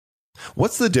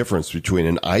What's the difference between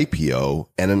an IPO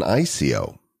and an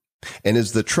ICO? And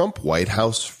is the Trump White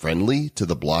House friendly to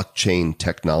the blockchain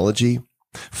technology?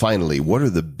 Finally, what are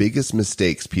the biggest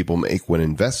mistakes people make when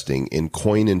investing in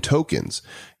coin and tokens?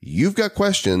 You've got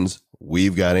questions,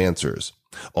 we've got answers.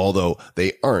 Although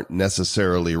they aren't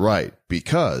necessarily right,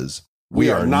 because we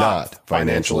are not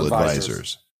financial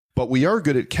advisors. But we are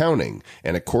good at counting,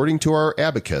 and according to our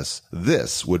abacus,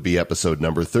 this would be episode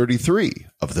number 33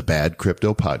 of the Bad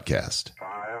Crypto Podcast.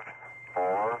 5,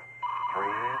 4, 3,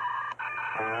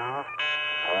 2,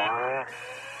 1,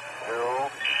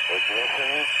 0,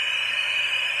 ignition.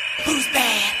 Who's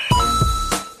bad?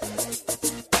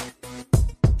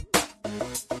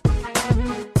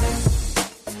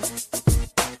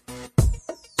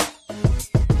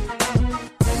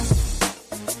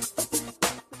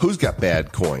 Who's got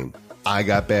bad coin? I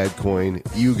got bad coin.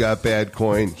 You got bad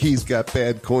coin. He's got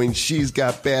bad coin. She's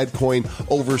got bad coin.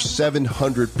 Over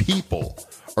 700 people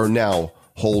are now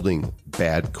holding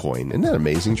bad coin. Isn't that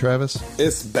amazing, Travis?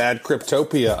 It's Bad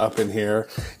Cryptopia up in here.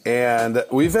 And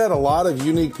we've had a lot of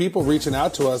unique people reaching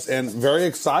out to us and very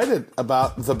excited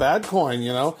about the bad coin,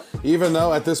 you know, even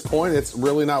though at this point it's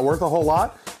really not worth a whole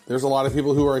lot. There's a lot of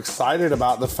people who are excited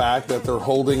about the fact that they're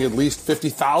holding at least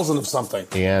 50,000 of something.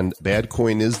 And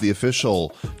Badcoin is the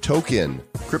official token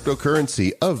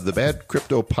cryptocurrency of the Bad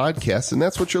Crypto Podcast, and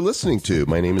that's what you're listening to.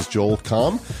 My name is Joel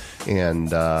Comm,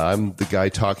 and I'm the guy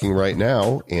talking right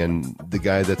now, and the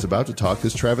guy that's about to talk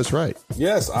is Travis Wright.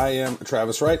 Yes, I am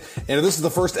Travis Wright, and if this is the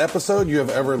first episode you have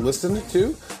ever listened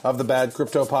to of the Bad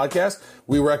Crypto Podcast,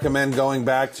 we recommend going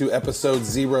back to episode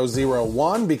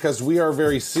 001 because we are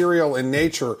very serial in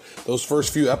nature. Those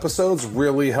first few episodes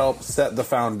really help set the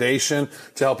foundation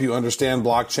to help you understand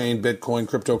blockchain, Bitcoin,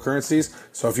 cryptocurrencies.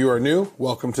 So if you are new,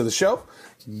 welcome to the show.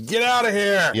 Get out of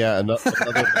here. Yeah,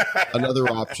 another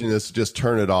option is to just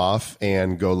turn it off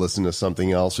and go listen to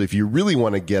something else. If you really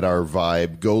want to get our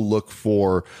vibe, go look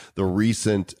for the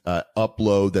recent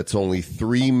upload that's only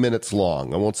 3 minutes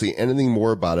long. I won't say anything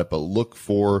more about it, but look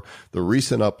for the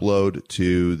recent upload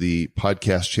to the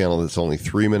podcast channel that's only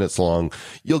 3 minutes long.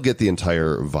 You'll get the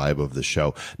entire vibe of the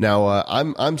show. Now,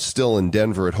 I'm still in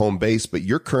Denver at home base, but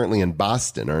you're currently in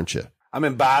Boston, aren't you? I'm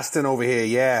in Boston over here,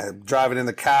 yeah. Driving in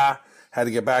the car. Had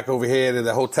to get back over here to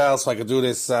the hotel so I could do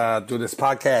this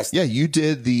podcast. Yeah, you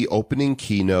did the opening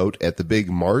keynote at the big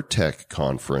Martech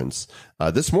conference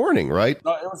this morning, right?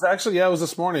 No, it was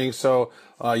this morning. So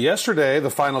yesterday, the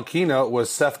final keynote was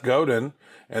Seth Godin.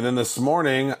 And then this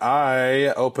morning,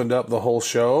 I opened up the whole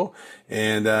show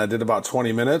and did about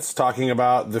 20 minutes talking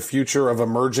about the future of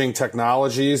emerging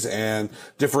technologies and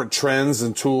different trends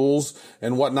and tools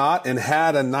and whatnot, and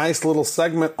had a nice little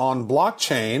segment on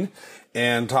blockchain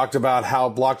and talked about how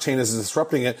blockchain is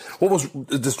disrupting it. What was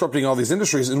disrupting all these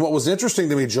industries? And what was interesting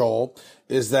to me, Joel,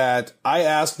 is that I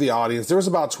asked the audience, there was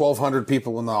about 1,200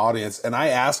 people in the audience, and I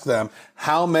asked them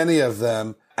how many of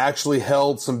them actually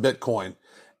held some Bitcoin.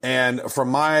 And from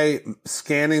my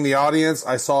scanning the audience,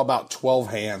 I saw about 12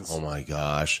 hands. Oh my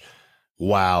gosh.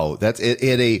 Wow. That's at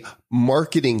a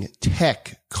marketing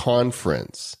tech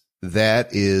conference. That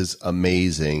is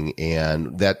amazing.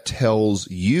 And that tells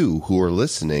you who are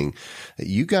listening that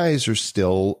you guys are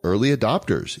still early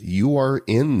adopters. You are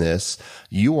in this.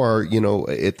 You are,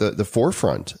 at the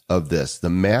forefront of this. The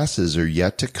masses are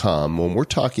yet to come. When we're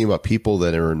talking about people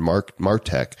that are in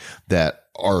Martech that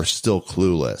are still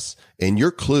clueless, and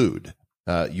you're clued,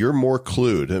 you're more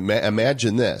clued.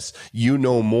 Imagine this. You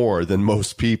know more than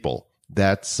most people.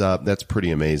 That's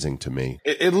pretty amazing to me.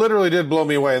 It literally did blow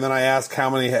me away. And then I asked how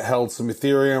many held some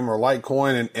Ethereum or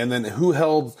Litecoin, and then who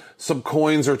held some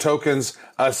coins or tokens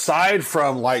aside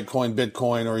from Litecoin,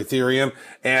 Bitcoin, or Ethereum.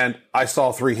 And I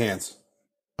saw 3 hands.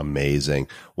 Amazing.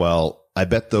 Well, I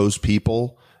bet those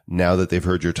people, now that they've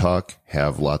heard your talk,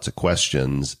 have lots of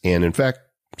questions. And in fact,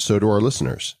 so do our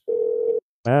listeners.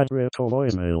 Bad Crypto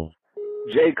voicemail.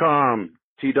 JCOM,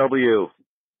 TW.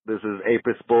 This is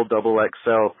Apis Bull Double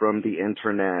XL from the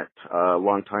internet.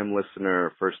 Long-time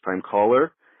listener, first-time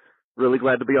caller. Really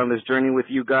glad to be on this journey with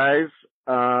you guys.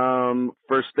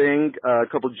 First thing, a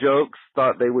couple jokes.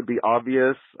 Thought they would be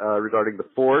obvious regarding the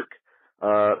fork,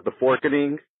 the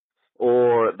forkening,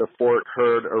 or the fork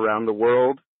heard around the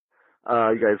world.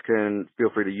 You guys can feel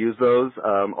free to use those.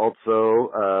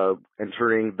 Also,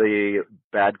 entering the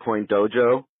Badcoin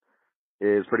Dojo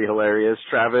is pretty hilarious.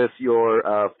 Travis, your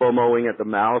FOMOing at the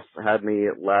mouse had me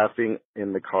laughing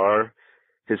in the car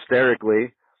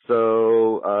hysterically.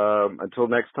 So until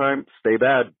next time, stay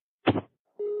bad.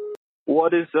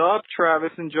 What is up,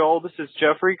 Travis and Joel? This is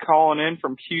Jeffrey calling in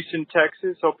from Houston,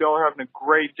 Texas. Hope y'all are having a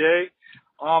great day.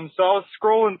 So I was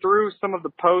scrolling through some of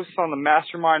the posts on the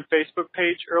Mastermind Facebook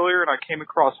page earlier, and I came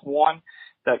across one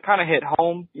that kind of hit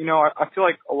home. You know, I feel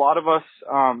like a lot of us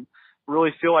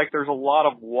really feel like there's a lot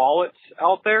of wallets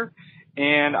out there,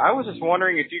 and I was just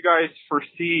wondering if you guys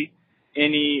foresee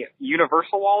any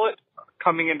universal wallet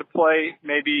coming into play,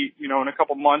 maybe, you know, in a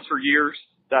couple months or years,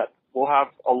 that will have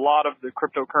a lot of the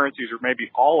cryptocurrencies or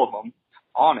maybe all of them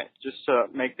on it, just to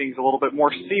make things a little bit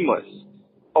more seamless.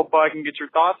 Hope I can get your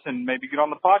thoughts and maybe get on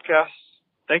the podcast.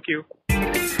 Thank you.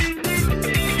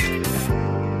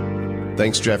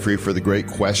 Thanks, Jeffrey, for the great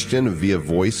question via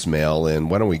voicemail. And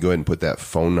why don't we go ahead and put that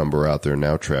phone number out there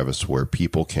now, Travis, where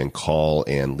people can call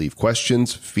and leave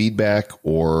questions, feedback,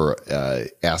 or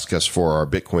ask us for our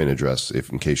Bitcoin address, if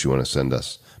in case you want to send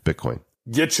us Bitcoin.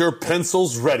 Get your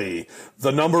pencils ready.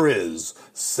 The number is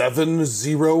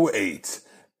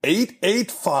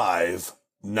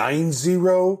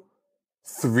 708-885-9030.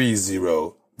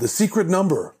 The secret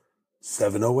number,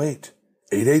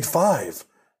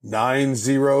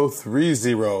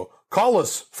 708-885-9030. Call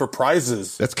us for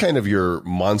prizes. That's kind of your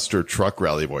monster truck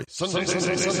rally voice.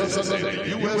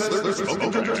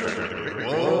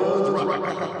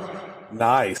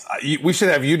 Nice. We should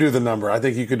have you do the number. I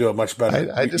think you could do it much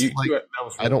better. I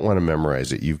don't want to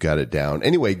memorize it. You've got it down.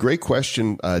 Anyway, great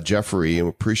question, Jeffrey, and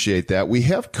appreciate that. We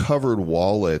have covered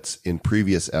wallets in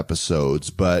previous episodes,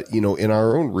 but, you know, in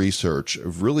our own research,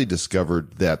 I've really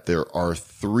discovered that there are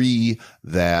three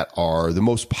that are the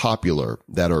most popular,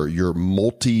 that are your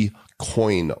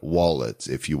multi-coin wallets,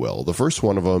 if you will. The first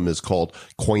one of them is called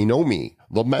Coinomi.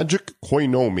 The Magic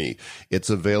Coinomi. It's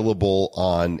available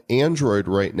on Android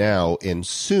right now and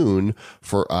soon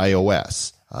for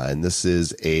iOS. And this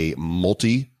is a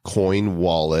multi-coin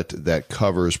wallet that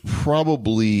covers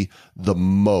probably the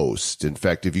most. In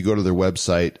fact, if you go to their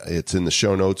website, it's in the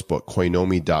show notes, but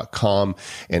coinomi.com,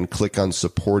 and click on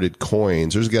supported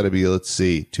coins. There's got to be, let's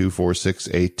see, 2, 4, 6,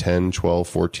 8, 10, 12,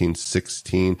 14,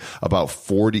 16, about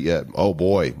 40.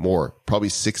 More, probably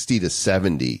 60 to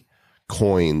 70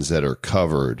 coins that are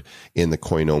covered in the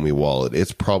Coinomi wallet.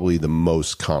 It's probably the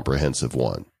most comprehensive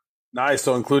one. Nice.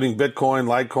 So including Bitcoin,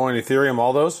 Litecoin, Ethereum,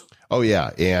 all those? Oh, yeah.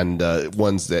 And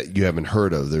ones that you haven't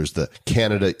heard of. There's the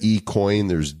Canada eCoin.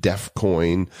 There's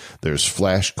DefCoin. There's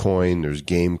Flashcoin. There's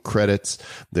Game Credits.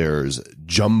 There's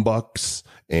Jumbucks.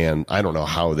 And I don't know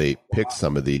how they pick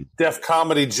some of the Def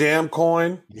Comedy Jam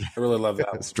Coin. I really love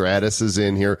that. Stratus is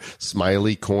in here.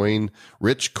 Smiley Coin,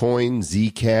 Rich Coin,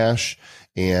 Zcash,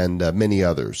 and many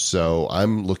others. So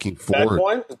I'm looking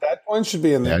forward. That coin should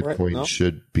be in there. That coin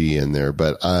should be in there,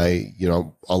 but a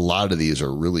lot of these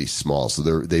are really small, so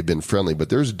they've been friendly. But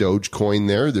there's Dogecoin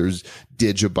there, there's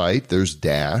Digibyte, there's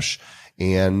Dash,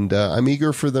 and I'm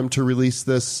eager for them to release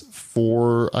this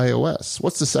for iOS.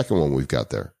 What's the second one we've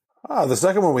got there? The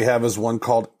second one we have is one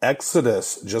called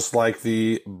Exodus, just like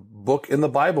the book in the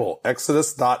Bible,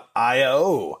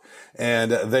 Exodus.io.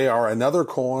 And they are another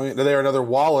coin. They are another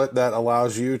wallet that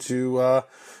allows you to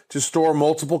store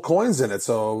multiple coins in it.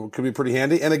 So it could be pretty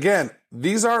handy. And again,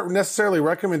 these aren't necessarily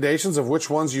recommendations of which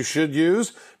ones you should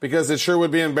use, because it sure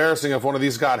would be embarrassing if one of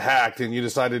these got hacked and you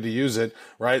decided to use it,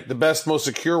 right? The best, most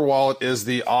secure wallet is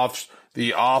the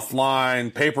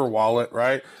offline paper wallet,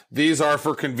 right? These are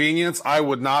for convenience. I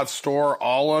would not store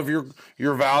all of your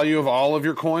value of all of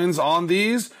your coins on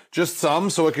these, just some,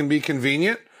 so it can be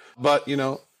convenient, but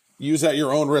use at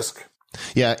your own risk.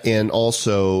 Yeah. And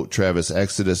also, Travis,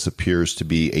 Exodus appears to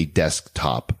be a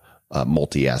desktop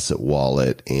multi-asset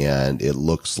wallet, and it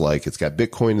looks like it's got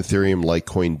Bitcoin, Ethereum,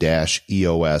 Litecoin, Dash,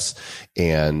 EOS,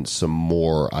 and some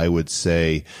more. I would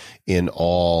say in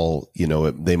all,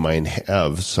 they might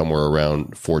have somewhere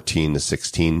around 14 to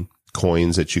 16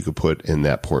 coins that you could put in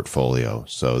that portfolio.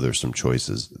 So there's some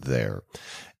choices there.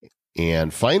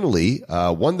 And finally,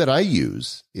 one that I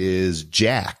use is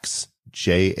Jaxx,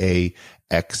 JAXX,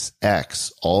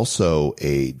 also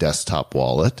a desktop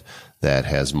wallet that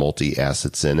has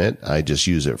multi-assets in it. I just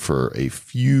use it for a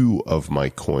few of my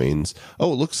coins.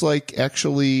 Oh, it looks like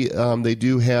actually they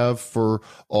do have for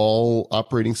all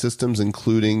operating systems,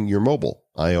 including your mobile,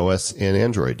 iOS and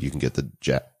Android. You can get the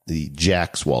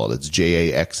Jaxx wallet. It's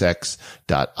JAXX.io.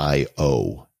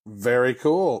 Very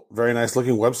cool. Very nice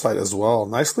looking website as well.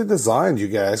 Nicely designed, you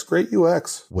guys. Great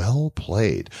UX. Well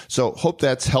played. So hope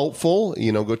that's helpful.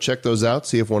 Go check those out.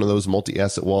 See if one of those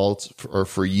multi-asset wallets are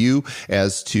for you.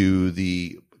 As to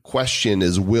the question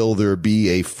is, will there be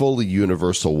a fully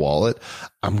universal wallet?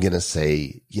 I'm going to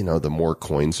say, the more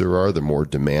coins there are, the more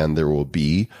demand there will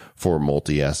be for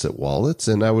multi-asset wallets.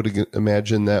 And I would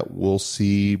imagine that we'll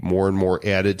see more and more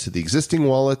added to the existing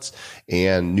wallets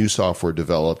and new software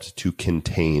developed to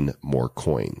contain more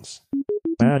coins.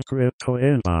 Bad Crypto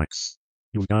Inbox.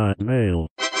 You got mail.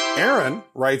 Aaron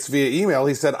writes via email.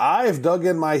 He said, I've dug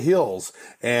in my heels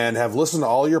and have listened to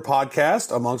all your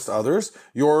podcasts, amongst others.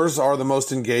 Yours are the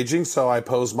most engaging, so I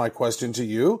pose my question to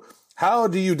you. How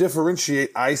do you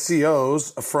differentiate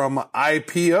ICOs from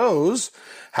IPOs?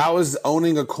 How is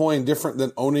owning a coin different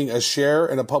than owning a share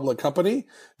in a public company?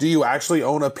 Do you actually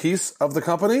own a piece of the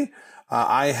company?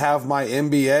 I have my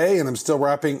MBA and I'm still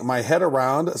wrapping my head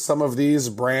around some of these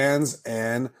brands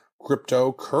and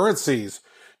cryptocurrencies.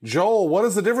 Joel, what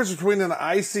is the difference between an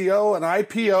ICO, an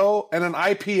IPO, and an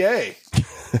IPA?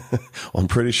 Well, I'm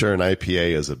pretty sure an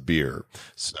IPA is a beer.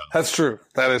 So, That's true.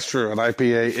 That is true. An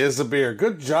IPA is a beer.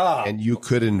 Good job. and you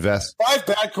could invest. 5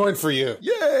 Bitcoin for you.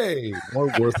 Yay!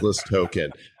 More worthless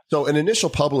token. So an initial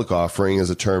public offering is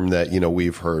a term that,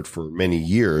 we've heard for many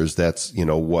years. That's,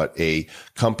 what a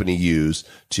company used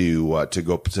to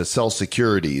sell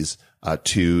securities,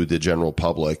 to the general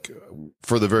public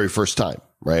for the very first time.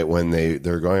 Right. When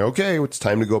they're going, okay, it's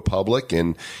time to go public,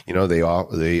 and, they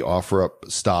offer up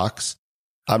stocks.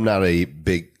 I'm not a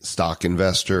big stock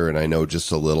investor, and I know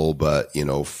just a little, but,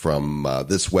 from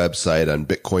this website on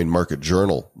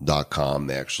bitcoinmarketjournal.com,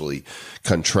 they actually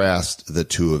contrast the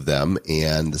two of them.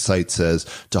 And the site says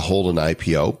to hold an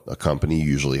IPO, a company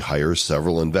usually hires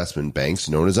several investment banks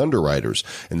known as underwriters.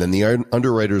 And then the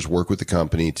underwriters work with the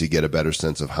company to get a better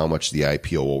sense of how much the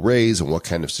IPO will raise and what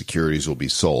kind of securities will be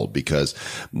sold, because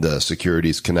the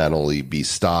securities can not only be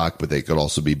stock, but they could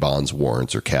also be bonds,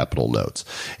 warrants, or capital notes.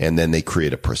 And then they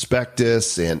create a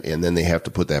prospectus, and then they have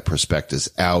to put that prospectus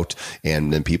out,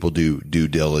 and then people do due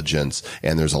diligence,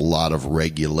 and there's a lot of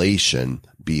regulation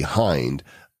behind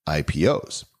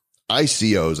IPOs.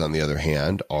 ICOs, on the other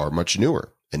hand, are much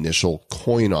newer. Initial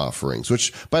coin offerings,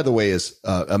 which, by the way, is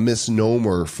a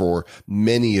misnomer for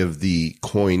many of the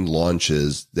coin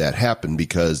launches that happen,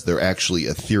 because they're actually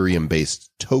Ethereum-based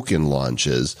token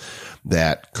launches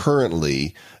that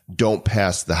currently don't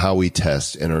pass the Howey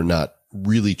test and are not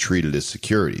really treated as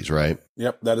securities, right?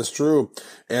 Yep, that is true.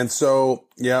 And so,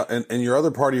 yeah, and your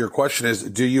other part of your question is,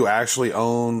 do you actually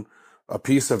own a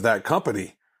piece of that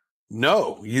company?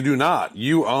 No, you do not.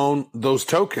 You own those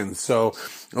tokens. So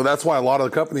that's why a lot of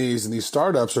the companies and these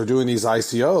startups are doing these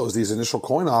ICOs, these initial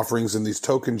coin offerings, and these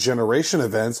token generation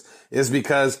events, is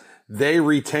because they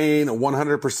retain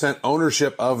 100%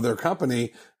 ownership of their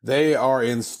company. They are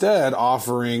instead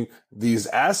offering these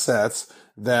assets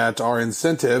that are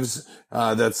incentives,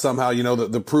 that somehow,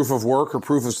 the proof of work or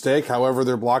proof of stake, however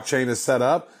their blockchain is set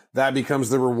up, that becomes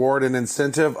the reward and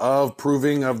incentive of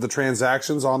proving of the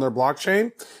transactions on their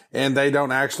blockchain. And they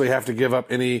don't actually have to give up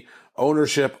any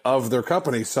ownership of their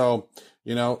company. So,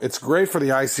 it's great for the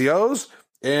ICOs.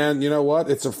 And you know what?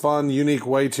 It's a fun, unique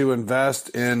way to invest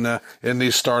in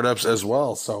these startups as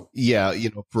well. So yeah,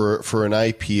 for an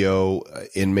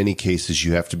IPO, in many cases,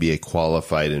 you have to be a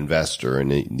qualified investor. In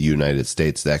the United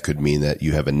States, that could mean that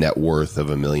you have a net worth of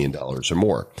 $1 million or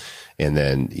more. And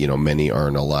then, many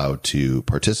aren't allowed to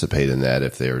participate in that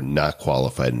if they're not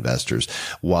qualified investors.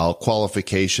 While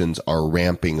qualifications are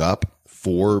ramping up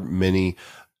for many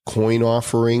coin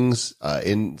offerings,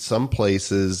 in some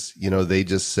places, they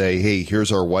just say, hey,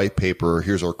 here's our white paper,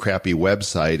 here's our crappy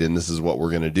website, and this is what we're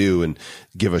going to do, and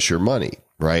give us your money,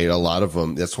 right? A lot of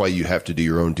them, that's why you have to do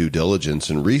your own due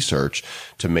diligence and research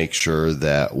to make sure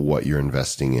that what you're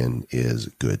investing in is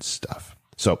good stuff.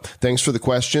 So thanks for the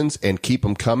questions, and keep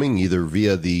them coming either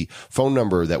via the phone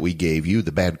number that we gave you,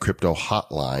 the Bad Crypto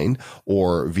Hotline,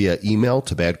 or via email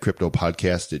to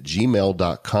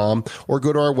badcryptopodcast@gmail.com, or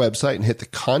go to our website and hit the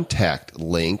contact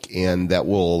link, and that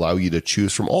will allow you to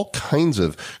choose from all kinds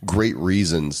of great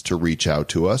reasons to reach out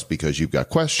to us, because you've got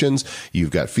questions,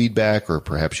 you've got feedback, or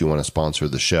perhaps you want to sponsor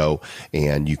the show,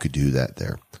 and you could do that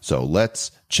there. So let's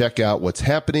check out what's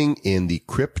happening in the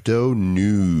crypto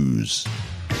news.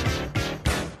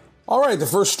 all right, the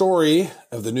first story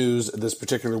of the news this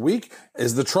particular week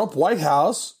is the Trump White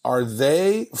House. Are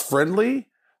they friendly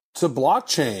to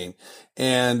blockchain?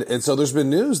 And so there's been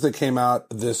news that came out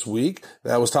this week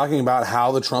that was talking about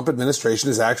how the Trump administration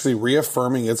is actually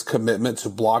reaffirming its commitment to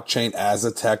blockchain as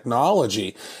a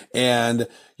technology. And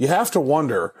you have to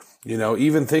wonder,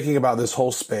 even thinking about this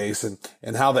whole space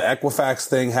and how the Equifax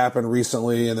thing happened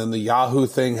recently, and then the Yahoo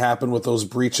thing happened with those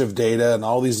breach of data and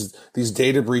all these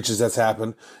data breaches that's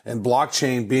happened, and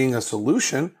blockchain being a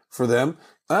solution for them.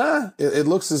 It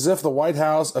looks as if the White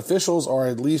House officials are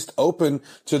at least open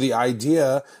to the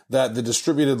idea that the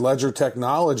distributed ledger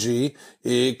technology,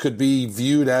 it could be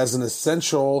viewed as an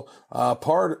essential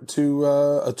part to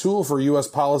a tool for U.S.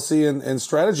 policy and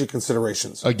strategy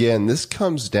considerations. Again, this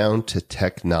comes down to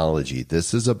technology.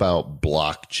 This is about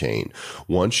blockchain.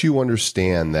 Once you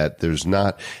understand that there's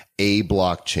not a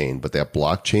blockchain, but that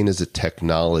blockchain is a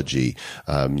technology.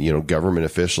 Government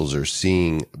officials are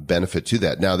seeing benefit to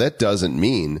that. Now, that doesn't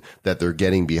mean that they're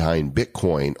getting behind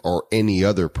Bitcoin or any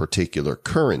other particular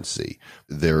currency.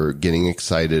 They're getting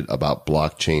excited about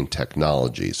blockchain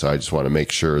technology. So I just want to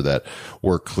make sure that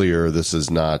we're clear. This is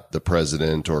not the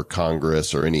president or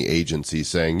Congress or any agency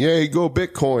saying, yay, go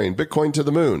Bitcoin, Bitcoin to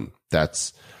the moon.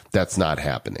 That's not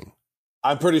happening.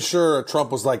 I'm pretty sure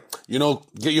Trump was like,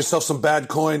 get yourself some bad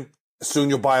coin. Soon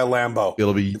you'll buy a Lambo.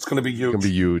 It's going to be huge. It's going to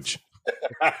be huge.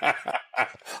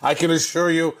 I can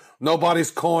assure you, nobody's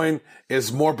coin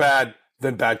is more bad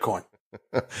than bad coin.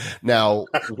 Now,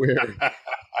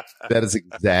 that is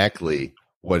exactly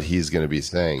what he's going to be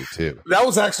saying too. That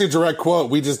was actually a direct quote.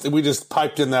 We just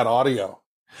piped in that audio.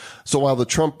 So while the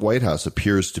Trump White House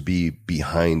appears to be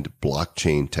behind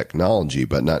blockchain technology,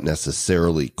 but not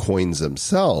necessarily coins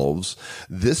themselves,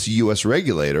 this U.S.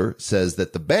 regulator says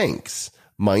that the banks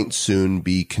might soon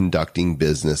be conducting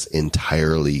business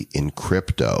entirely in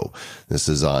crypto. This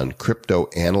is on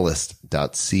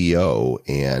cryptoanalyst.co,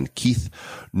 and Keith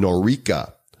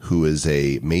Norica, who is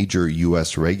a major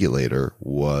U.S. regulator,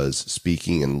 was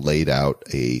speaking and laid out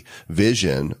a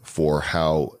vision for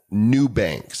how new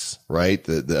banks, right?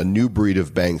 A new breed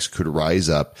of banks could rise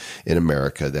up in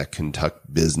America that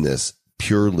conduct business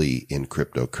purely in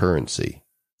cryptocurrency.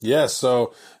 Yes.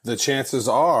 So the chances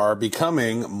are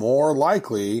becoming more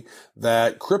likely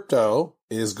that crypto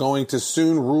is going to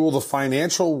soon rule the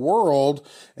financial world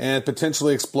and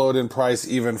potentially explode in price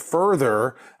even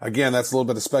further. Again, that's a little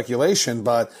bit of speculation,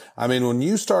 but I mean, when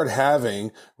you start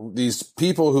having these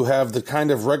people who have the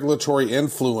kind of regulatory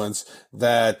influence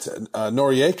that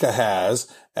Noriega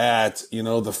has at,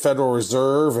 the Federal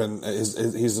Reserve, and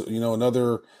he's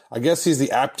another, I guess he's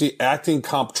the acting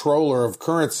comptroller of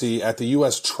currency at the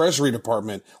U.S. Treasury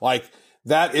Department. Like,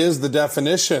 that is the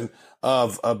definition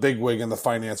of a bigwig in the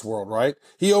finance world, right?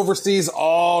 He oversees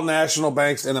all national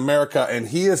banks in America, and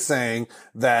he is saying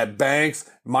that banks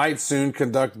might soon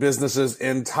conduct businesses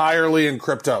entirely in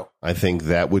crypto. I think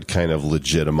that would kind of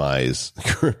legitimize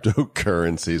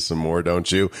cryptocurrency some more,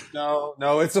 don't you?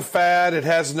 No, it's a fad. It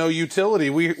has no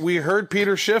utility. We heard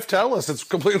Peter Schiff tell us it's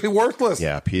completely worthless.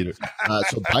 Yeah, Peter.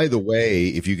 So by the way,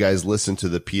 if you guys listen to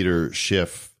the Peter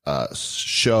Schiff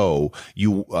show,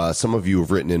 some of you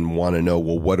have written and want to know,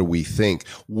 well, what do we think?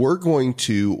 We're going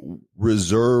to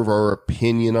reserve our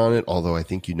opinion on it, although I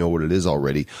think you know what it is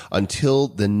already, until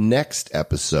the next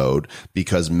episode,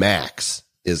 because Max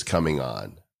is coming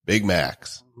on. Big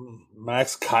Max.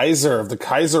 Max Keiser of the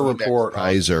Keiser Report.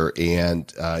 Keiser,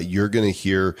 and you're going to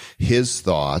hear his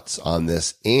thoughts on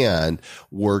this, and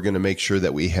we're going to make sure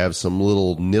that we have some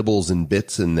little nibbles and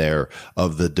bits in there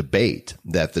of the debate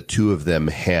that the two of them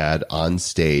had on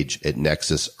stage at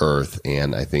Nexus Earth,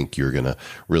 and I think you're going to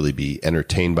really be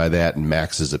entertained by that, and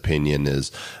Max's opinion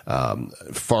is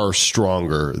far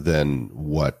stronger than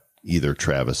what either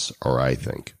Travis or I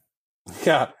think.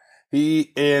 Yeah.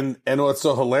 And what's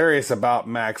so hilarious about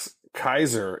Max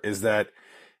Keiser is that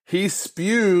he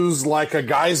spews like a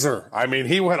geyser. I mean,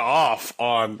 he went off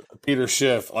on Peter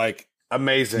Schiff, like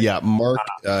amazing. Yeah, mark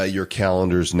your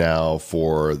calendars now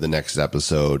for the next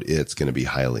episode. It's going to be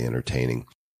highly entertaining.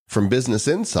 From Business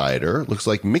Insider, looks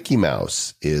like Mickey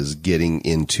Mouse is getting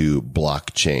into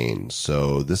blockchain.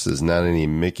 So this is not any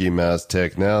Mickey Mouse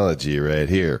technology right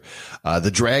here.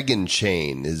 The Dragon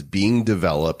Chain is being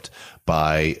developed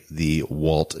by the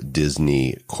Walt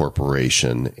Disney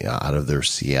Corporation out of their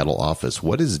Seattle office.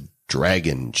 What is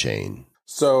Dragon Chain?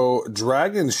 So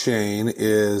Dragon Chain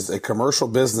is a commercial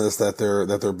business that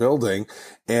they're building,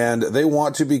 and they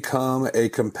want to become a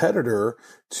competitor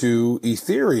to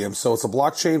Ethereum. So it's a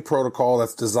blockchain protocol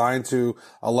that's designed to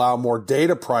allow more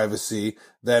data privacy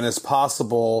than is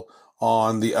possible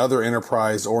on the other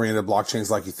enterprise-oriented blockchains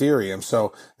like Ethereum.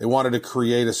 So they wanted to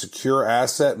create a secure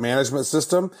asset management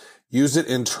system, use it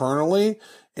internally,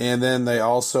 and then they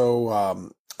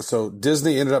also so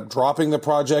Disney ended up dropping the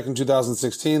project in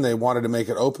 2016. They wanted to make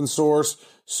it open source.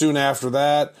 Soon after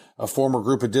that, a former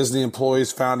group of Disney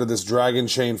employees founded this Dragon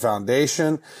Chain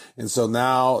Foundation, and so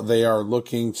now they are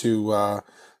looking to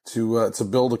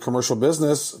build a commercial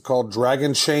business called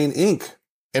Dragon Chain Inc.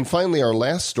 And finally, our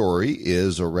last story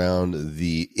is around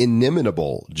the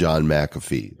inimitable John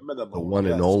McAfee, the one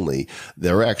and only.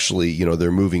 They're actually,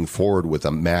 they're moving forward with a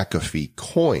McAfee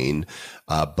coin.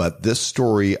 But this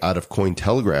story out of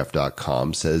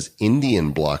Cointelegraph.com says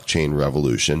Indian blockchain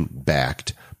revolution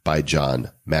backed by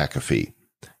John McAfee.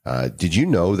 Did you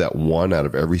know that 1 out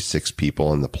of every 6 people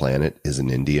on the planet is an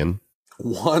Indian?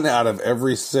 one out of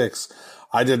every 6.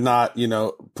 I did not,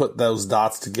 put those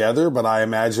dots together, but I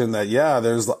imagine that, yeah,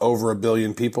 there's over 1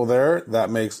 billion people there. That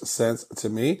makes sense to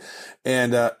me.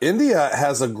 And India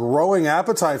has a growing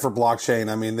appetite for blockchain.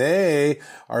 I mean, they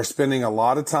are spending a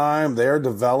lot of time. They're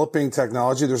developing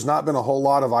technology. There's not been a whole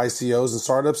lot of ICOs and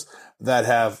startups that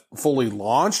have fully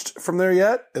launched from there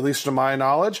yet, at least to my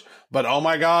knowledge. But oh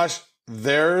my gosh,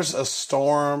 there's a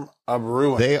storm of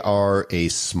ruin. They are a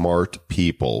smart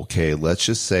people. Okay. Let's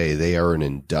just say they are an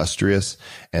industrious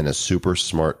and a super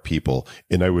smart people.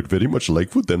 And I would very much like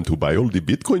for them to buy all the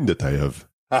Bitcoin that I have.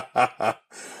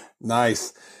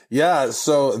 Nice. Yeah.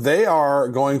 So they are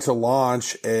going to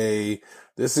launch they're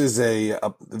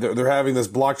having this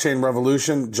blockchain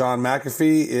revolution. John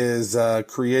McAfee is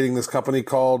creating this company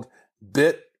called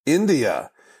Bit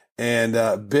India. And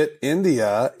Bit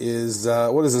India is,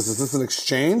 what is this? Is this an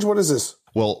exchange? What is this?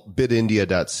 Well,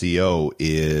 bitindia.co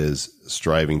is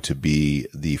striving to be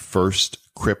the first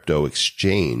crypto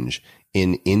exchange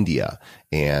in India.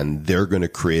 And they're going to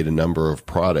create a number of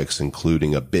products,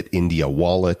 including a Bit India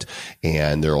wallet.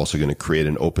 And they're also going to create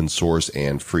an open source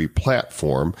and free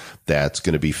platform that's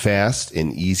going to be fast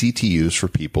and easy to use for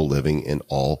people living in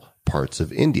all parts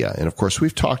of India. And of course,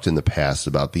 we've talked in the past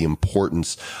about the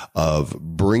importance of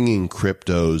bringing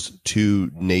cryptos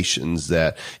to nations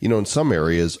that, in some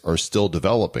areas are still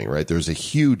developing, right? There's a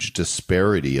huge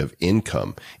disparity of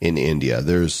income in India.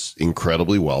 There's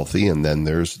incredibly wealthy, and then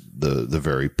there's the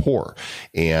very poor.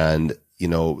 And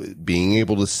being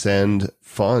able to send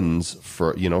funds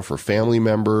for family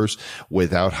members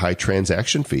without high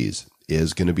transaction fees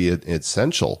is going to be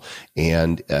essential.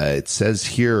 And it says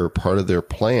here, part of their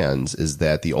plans is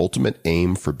that the ultimate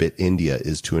aim for Bit India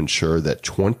is to ensure that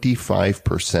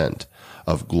 25%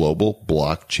 of global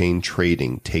blockchain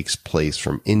trading takes place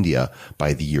from India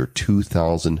by the year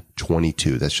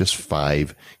 2022. That's just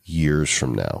 5 years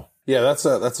from now. Yeah, that's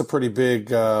a pretty big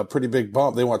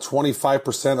bump. They want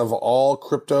 25% of all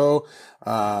crypto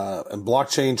and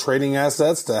blockchain trading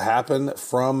assets to happen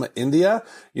from India.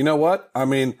 You know what? I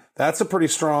mean, that's a pretty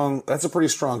strong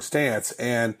stance.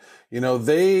 And,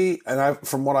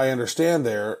 from what I understand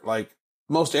there, like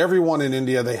most everyone in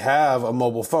India, they have a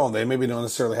mobile phone. They maybe don't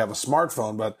necessarily have a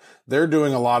smartphone, but they're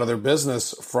doing a lot of their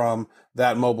business from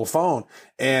that mobile phone.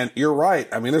 And you're right.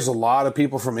 I mean, there's a lot of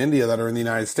people from India that are in the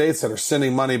United States that are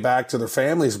sending money back to their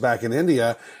families back in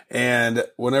India. And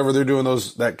whenever they're doing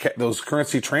those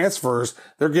currency transfers,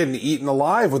 they're getting eaten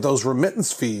alive with those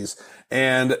remittance fees.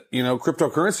 And,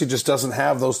 cryptocurrency just doesn't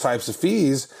have those types of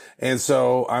fees. And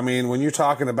so, I mean, when you're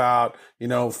talking about,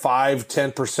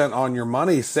 5-10% on your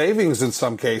money savings in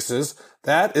some cases,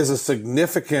 that is a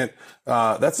significant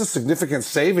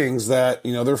savings that,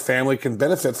 their family can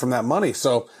benefit from that money.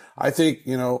 So I think,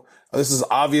 this is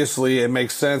obviously, it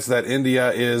makes sense that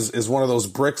India is one of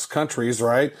those BRICS countries,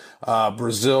 right?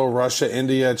 Brazil, Russia,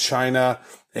 India, China,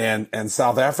 and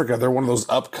South Africa. They're one of those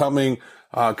upcoming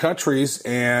countries.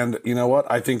 And you know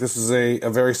what? I think this is a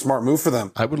very smart move for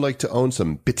them. I would like to own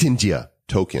some BitIndia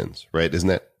tokens, right? Isn't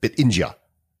that BitIndia?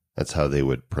 That's how they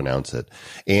would pronounce it.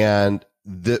 And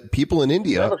the people in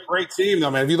India they have a great team, though,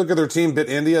 man. If you look at their team,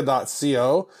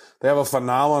 bitindia.co, they have a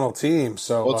phenomenal team.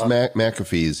 So it's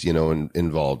McAfee's,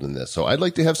 involved in this. So I'd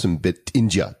like to have some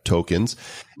BitIndia tokens.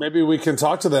 Maybe we can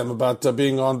talk to them about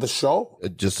being on the show.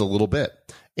 Just a little bit.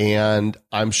 And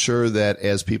I'm sure that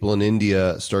as people in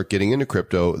India start getting into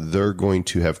crypto, they're going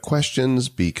to have questions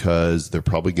because they're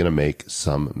probably going to make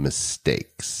some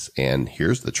mistakes. And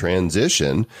here's the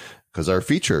transition, because our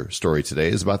feature story today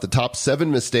is about the top 7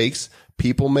 mistakes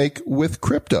people make with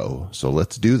crypto. So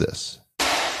let's do this.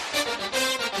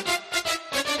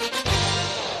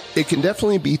 It can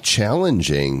definitely be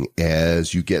challenging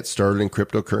as you get started in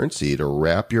cryptocurrency to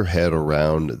wrap your head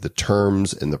around the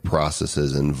terms and the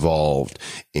processes involved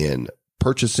in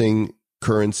purchasing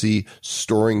currency,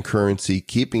 storing currency,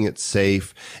 keeping it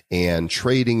safe, and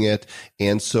trading it.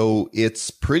 And so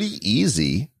it's pretty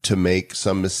easy to make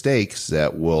some mistakes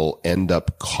that will end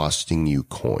up costing you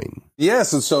coin.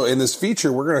 Yes. And so in this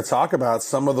feature, we're going to talk about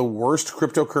some of the worst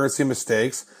cryptocurrency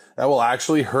mistakes that will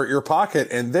actually hurt your pocket.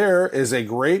 And there is a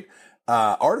great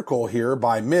article here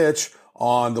by Mitch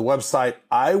on the website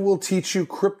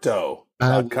iwillteachyoucrypto.com.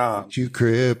 I will teach you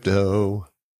crypto.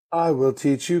 I will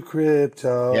teach you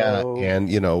crypto. Yeah,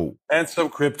 and and some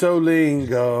crypto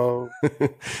lingo.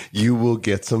 You will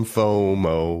get some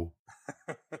FOMO.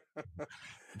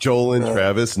 Joel and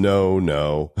Travis,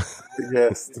 no.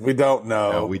 Yes, we don't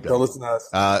know. No, we don't. Listen to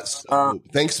us.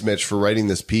 Thanks, Mitch, for writing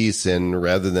this piece. And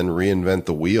rather than reinvent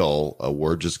the wheel,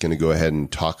 we're just going to go ahead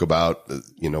and talk about,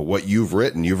 what you've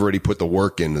written. You've already put the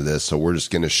work into this. So we're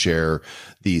just going to share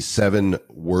the 7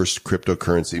 worst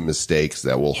cryptocurrency mistakes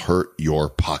that will hurt your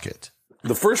pocket.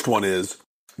 The first one is,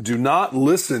 do not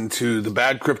listen to the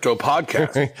Bad Crypto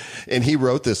podcast. And he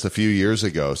wrote this a few years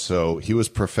ago. So he was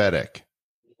prophetic.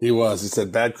 He was. He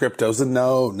said, bad crypto's a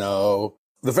no.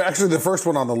 Actually, the first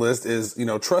one on the list is,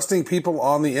 trusting people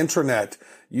on the internet.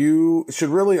 You should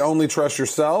really only trust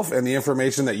yourself and the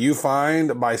information that you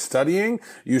find by studying.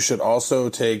 You should also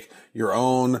take your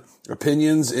own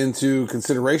opinions into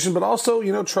consideration, but also,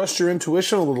 trust your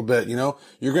intuition a little bit.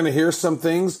 You're going to hear some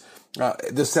things.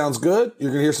 This sounds good. You're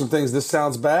going to hear some things. This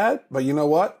sounds bad, but you know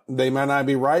what? They might not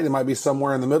be right. It might be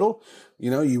somewhere in the middle.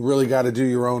 You really got to do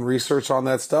your own research on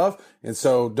that stuff. And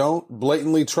so don't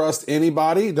blatantly trust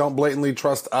anybody. Don't blatantly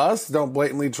trust us. Don't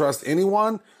blatantly trust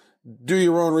anyone. Do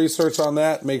your own research on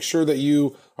that. Make sure that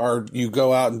you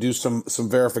go out and do some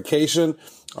verification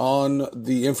on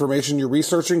the information you're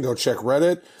researching. Go check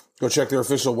Reddit. Go check their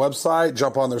official website,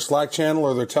 jump on their Slack channel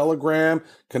or their Telegram,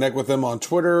 connect with them on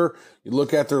Twitter. You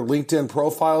look at their LinkedIn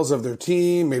profiles of their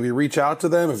team, maybe reach out to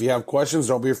them. If you have questions,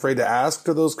 don't be afraid to ask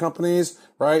to those companies,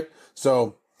 right?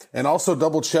 So, and also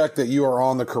double check that you are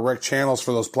on the correct channels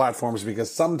for those platforms,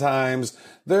 because sometimes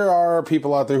there are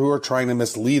people out there who are trying to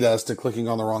mislead us to clicking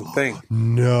on the wrong thing.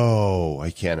 No, I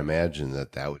can't imagine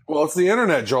that would. Well, it's the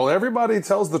internet, Joel. Everybody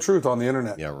tells the truth on the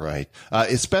internet. Yeah, right.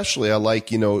 Especially I like,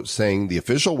 saying the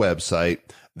official website,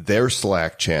 their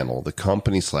Slack channel, the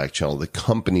company Slack channel, the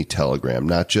company Telegram,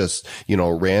 not just,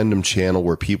 a random channel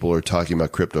where people are talking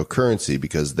about cryptocurrency,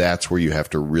 because that's where you have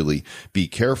to really be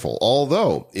careful.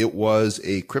 Although it was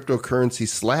a cryptocurrency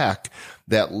Slack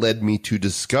that led me to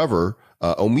discover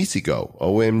Omisigo,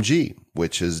 OMG,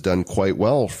 which has done quite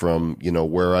well from,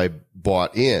 where I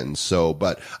bought in. So,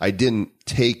 but I didn't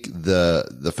take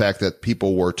the fact that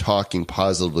people were talking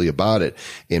positively about it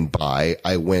and buy.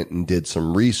 I went and did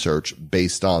some research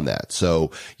based on that.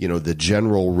 So, the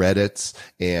general Reddits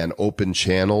and open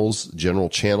channels, general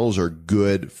channels are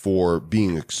good for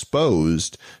being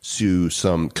exposed to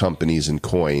some companies and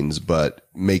coins, but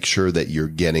make sure that you're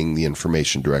getting the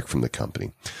information direct from the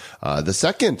company. The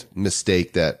second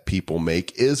mistake that people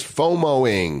make is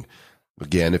FOMOing.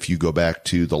 Again, if you go back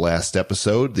to the last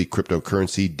episode, the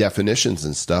cryptocurrency definitions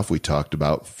and stuff, we talked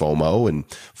about FOMO and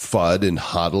FUD and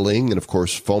hodling. And of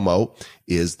course, FOMO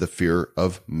is the fear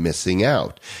of missing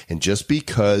out. And just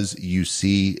because you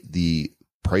see the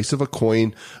price of a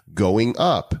coin going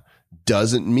up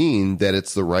doesn't mean that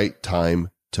it's the right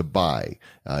time to buy.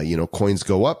 Coins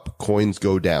go up, coins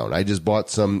go down. I just bought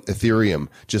some Ethereum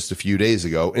just a few days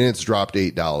ago and it's dropped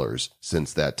 $8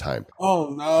 since that time. Oh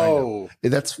no.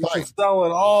 That's fine. You should sell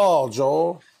it all,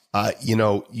 Joel.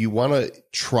 You want to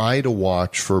try to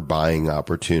watch for buying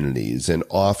opportunities. And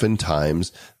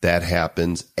oftentimes that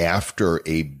happens after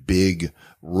a big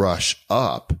rush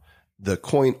up. The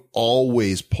coin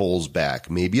always pulls back,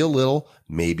 maybe a little,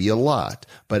 maybe a lot.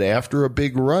 But after a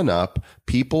big run up,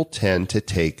 people tend to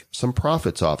take some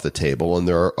profits off the table, and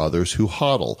there are others who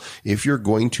hodl. If you're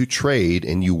going to trade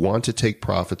and you want to take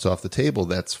profits off the table,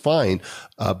 that's fine.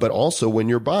 But also when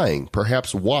you're buying,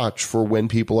 perhaps watch for when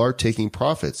people are taking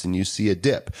profits and you see a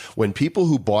dip. When people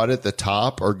who bought at the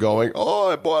top are going, oh,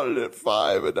 I bought it at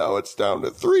 5 and now it's down to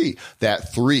 3.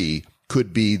 That 3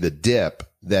 could be the dip.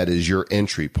 That is your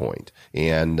entry point.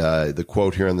 And the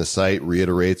quote here on the site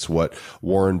reiterates what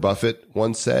Warren Buffett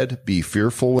once said: be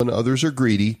fearful when others are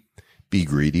greedy, be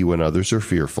greedy when others are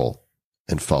fearful,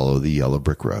 and follow the yellow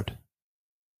brick road.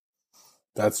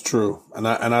 That's true. And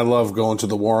I love going to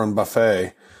the Warren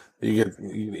Buffet. You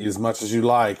get as much as you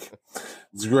like.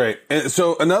 It's great. And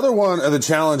so another one of the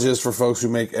challenges for folks who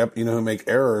make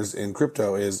errors in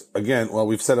crypto is, again, well,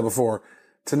 we've said it before,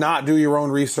 to not do your own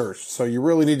research. So you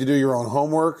really need to do your own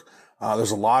homework.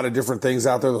 There's a lot of different things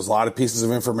out there. There's a lot of pieces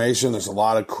of information. There's a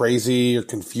lot of crazy or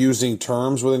confusing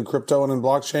terms within crypto and in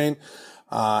blockchain.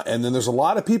 And then there's a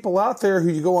lot of people out there who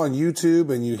you go on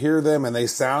YouTube and you hear them and they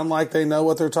sound like they know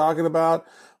what they're talking about.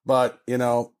 But,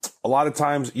 a lot of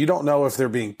times you don't know if they're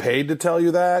being paid to tell you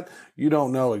that. You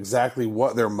don't know exactly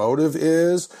what their motive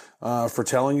is, for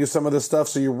telling you some of this stuff.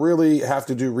 So you really have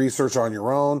to do research on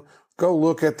your own. Go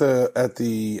look at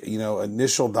the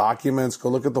initial documents. Go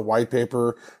look at the white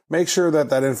paper. Make sure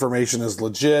that information is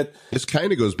legit. This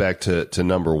kind of goes back to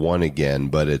number one again,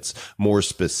 but it's more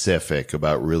specific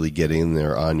about really getting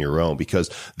there on your own,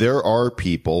 because there are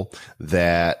people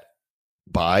that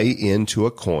buy into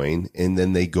a coin and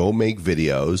then they go make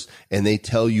videos and they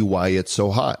tell you why it's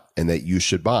so hot and that you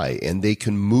should buy. And they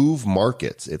can move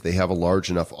markets if they have a large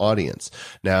enough audience.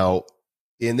 Now,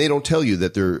 and they don't tell you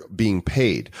that they're being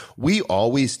paid. We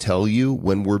always tell you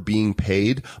when we're being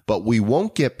paid, but we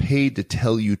won't get paid to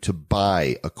tell you to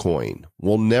buy a coin.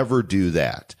 We'll never do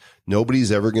that.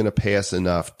 Nobody's ever going to pay us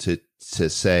enough to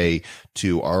say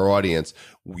to our audience,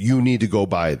 you need to go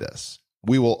buy this.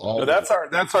 We will always. No,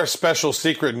 that's our special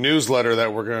secret newsletter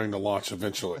that we're going to launch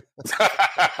eventually.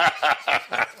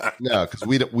 No, because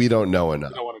we don't know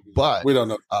enough. But we don't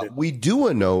know. We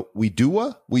do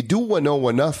know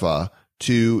enough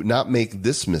to not make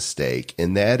this mistake,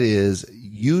 and that is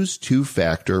use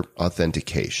two-factor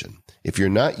authentication. If you're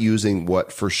not using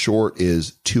what for short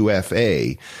is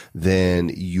 2FA, then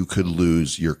you could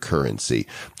lose your currency.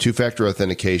 Two-factor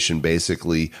authentication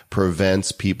basically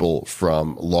prevents people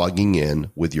from logging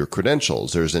in with your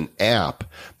credentials. There's an app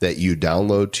that you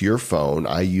download to your phone.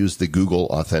 I use the Google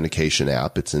Authentication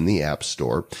app. It's in the App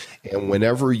Store. And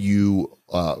whenever you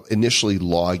initially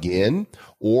log in,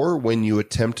 or when you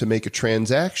attempt to make a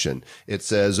transaction, it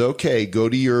says, okay, go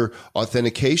to your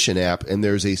authentication app and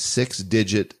there's a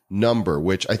 6-digit number,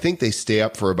 which I think they stay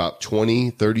up for about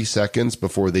 20, 30 seconds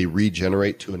before they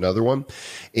regenerate to another one.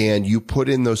 And you put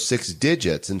in those 6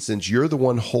 digits. And since you're the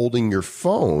one holding your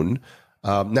phone,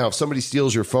 now if somebody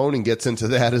steals your phone and gets into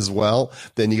that as well,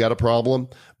 then you got a problem.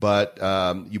 But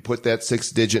you put that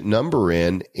 6-digit number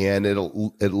in and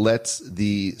it lets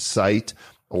the site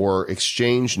or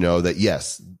exchange know that,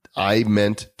 yes, I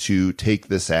meant to take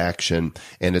this action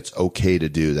and it's okay to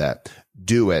do that.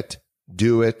 Do it.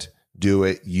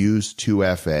 Use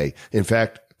 2FA. In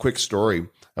fact, quick story.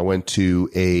 I went to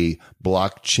a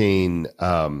blockchain,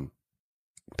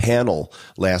 panel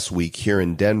last week here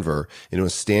in Denver, and it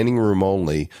was standing room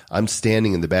only. I'm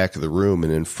standing in the back of the room,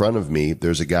 and in front of me,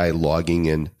 there's a guy logging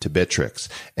in to Bittrex,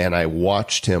 and I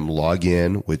watched him log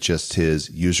in with just his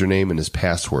username and his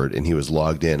password, and he was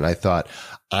logged in. And I thought,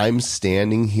 I'm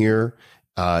standing here.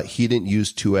 He didn't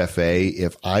use 2FA.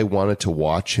 If I wanted to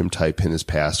watch him type in his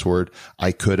password,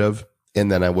 I could have. And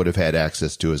then I would have had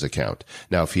access to his account.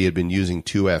 Now, if he had been using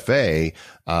 2FA,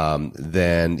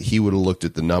 then he would have looked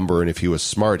at the number. And if he was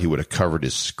smart, he would have covered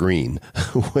his screen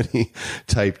when he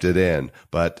typed it in.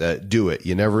 But do it.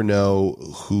 You never know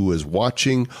who is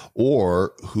watching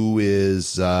or who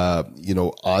is,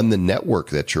 on the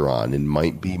network that you're on and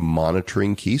might be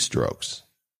monitoring keystrokes.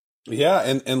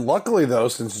 Yeah, and luckily though,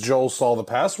 since Joel saw the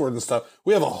password and stuff,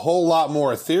 we have a whole lot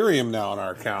more Ethereum now on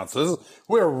our accounts.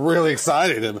 We're really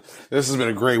excited, and this has been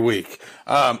a great week.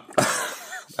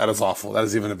 That is awful. That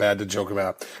is even bad to joke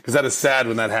about, because that is sad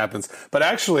when that happens. But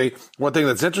actually, one thing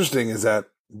that's interesting is that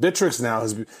Bittrex now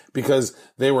is, because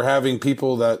they were having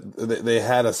people that they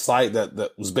had a site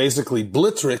that was basically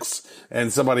Blitrix,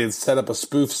 and somebody had set up a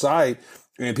spoof site.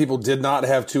 And people did not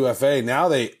have 2FA. Now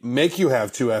they make you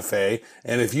have 2FA.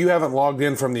 And if you haven't logged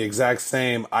in from the exact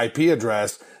same IP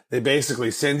address, they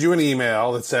basically send you an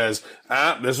email that says,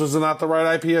 this was not the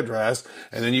right IP address.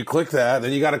 And then you click that.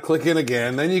 Then you got to click in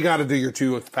again. Then you got to do your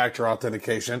 2-factor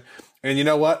authentication. And you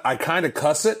know what? I kind of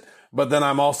cuss it. But then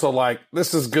I'm also like,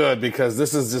 this is good, because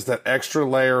this is just that extra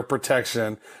layer of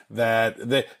protection that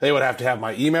they would have to have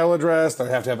my email address. They'd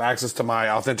have to have access to my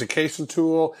authentication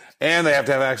tool, and they have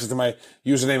to have access to my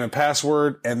username and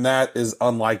password. And that is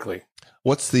unlikely.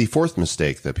 What's the fourth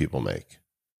mistake that people make?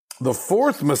 The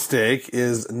fourth mistake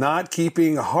is not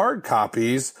keeping hard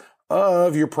copies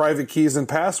of your private keys and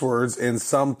passwords in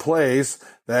some place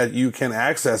that you can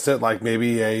access it, like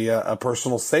maybe a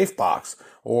personal safe box,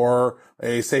 or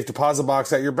a safe deposit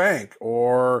box at your bank,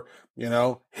 or,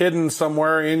 hidden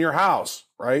somewhere in your house,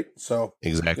 right? So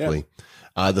exactly.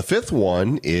 Yeah. The fifth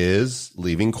one is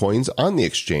leaving coins on the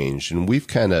exchange. And we've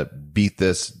kind of beat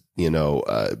this,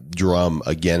 drum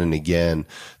again and again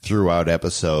throughout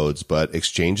episodes, but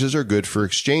exchanges are good for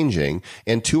exchanging,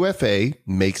 and 2FA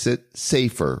makes it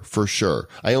safer for sure.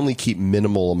 I only keep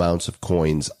minimal amounts of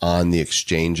coins on the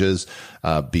exchanges,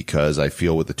 because I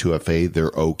feel with the 2FA,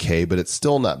 they're okay, but it's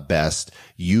still not best.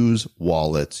 Use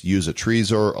wallets, use a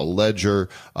Trezor, a Ledger,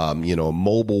 a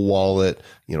mobile wallet,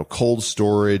 cold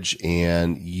storage,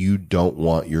 and you don't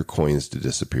want your coins to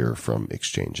disappear from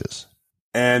exchanges.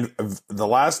 And the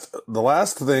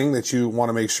last thing that you want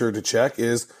to make sure to check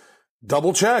is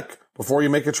double check before you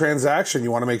make a transaction.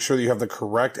 You want to make sure that you have the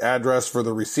correct address for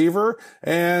the receiver,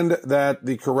 and that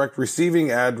the correct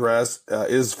receiving address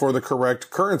is for the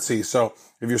correct currency. So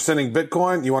if you're sending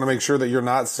Bitcoin, you want to make sure that you're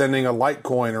not sending a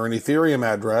Litecoin or an Ethereum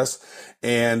address,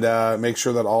 and make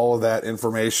sure that all of that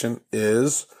information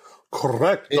is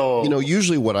Correcto.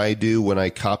 Usually what I do when I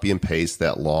copy and paste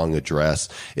that long address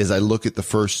is I look at the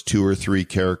first 2 or 3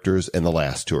 characters and the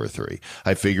last 2 or 3.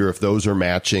 I figure if those are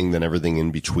matching, then everything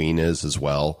in between is as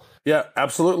well. Yeah,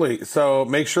 absolutely. So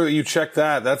make sure that you check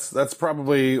that. That's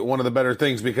probably one of the better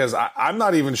things, because I'm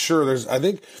not even sure. I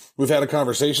think we've had a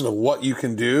conversation of what you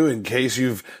can do in case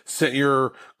you've sent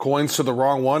your coins to the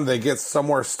wrong one. They get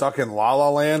somewhere stuck in La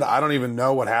La Land. I don't even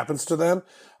know what happens to them.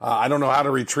 I don't know how to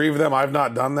retrieve them. I've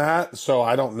not done that, so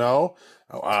I don't know.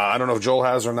 I don't know if Joel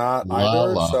has or not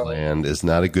either. La La Land is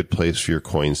not a good place for your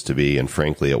coins to be, and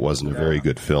frankly, it wasn't a very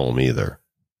good film either.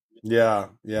 Yeah.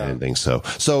 I didn't think so.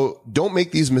 So don't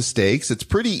make these mistakes. It's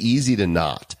pretty easy to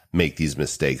not make these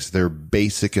mistakes. They're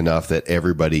basic enough that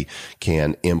everybody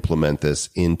can implement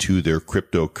this into their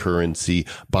cryptocurrency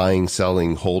buying,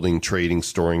 selling, holding, trading,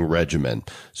 storing regimen.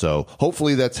 So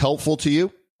hopefully that's helpful to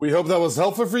you. We hope that was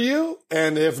helpful for you.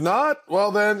 And if not,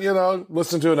 well then,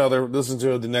 listen to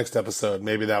the next episode.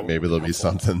 Maybe there'll be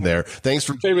something there. Maybe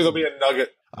there'll be a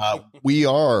nugget. We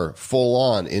are full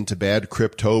on into Bad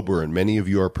Cryptober, and many of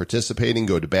you are participating.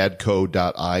 Go to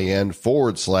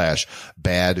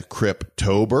badco.in/Bad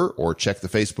Cryptober, or check the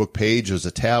Facebook page. There's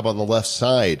a tab on the left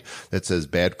side that says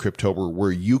Bad Cryptober,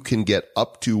 where you can get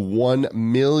up to 1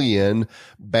 million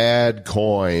bad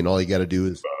coin. All you got to do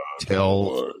is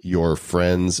tell your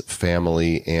friends,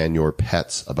 family, and your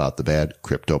pets about the Bad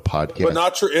Crypto Podcast. But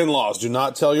not your in-laws. Do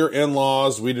not tell your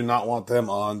in-laws. We do not want them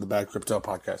on the Bad Crypto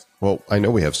Podcast. Well, I know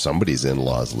we have somebody's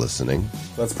in-laws listening.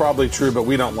 That's probably true, but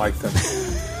we don't like them.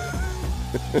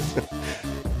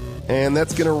 And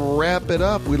that's going to wrap it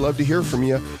up. We'd love to hear from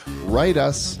you. Write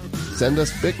us. Send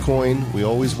us Bitcoin. We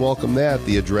always welcome that.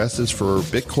 The address is for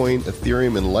Bitcoin,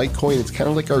 Ethereum, and Litecoin. It's kind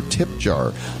of like our tip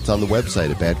jar. It's on the website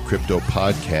at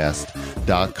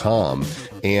badcryptopodcast.com.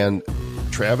 And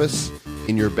Travis,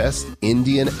 in your best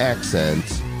Indian accent,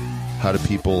 how do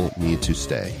people need to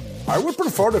stay? I would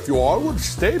prefer if you all would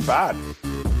stay bad.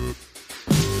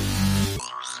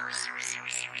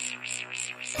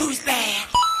 Who's bad?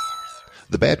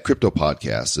 The Bad Crypto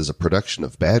Podcast is a production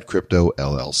of Bad Crypto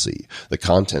LLC. The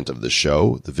content of the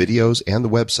show, the videos, and the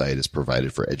website is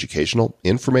provided for educational,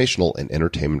 informational, and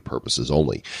entertainment purposes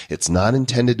only. It's not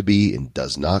intended to be and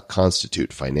does not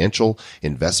constitute financial,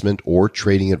 investment, or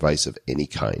trading advice of any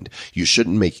kind. You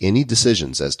shouldn't make any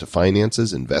decisions as to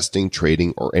finances, investing,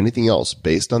 trading, or anything else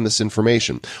based on this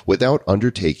information without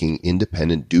undertaking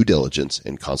independent due diligence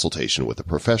and consultation with a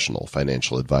professional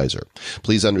financial advisor.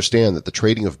 Please understand that the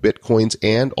trading of Bitcoins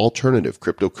and alternative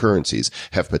cryptocurrencies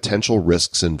have potential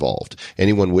risks involved.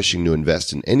 Anyone wishing to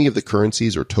invest in any of the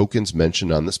currencies or tokens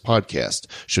mentioned on this podcast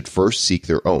should first seek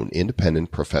their own independent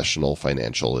professional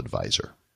financial advisor.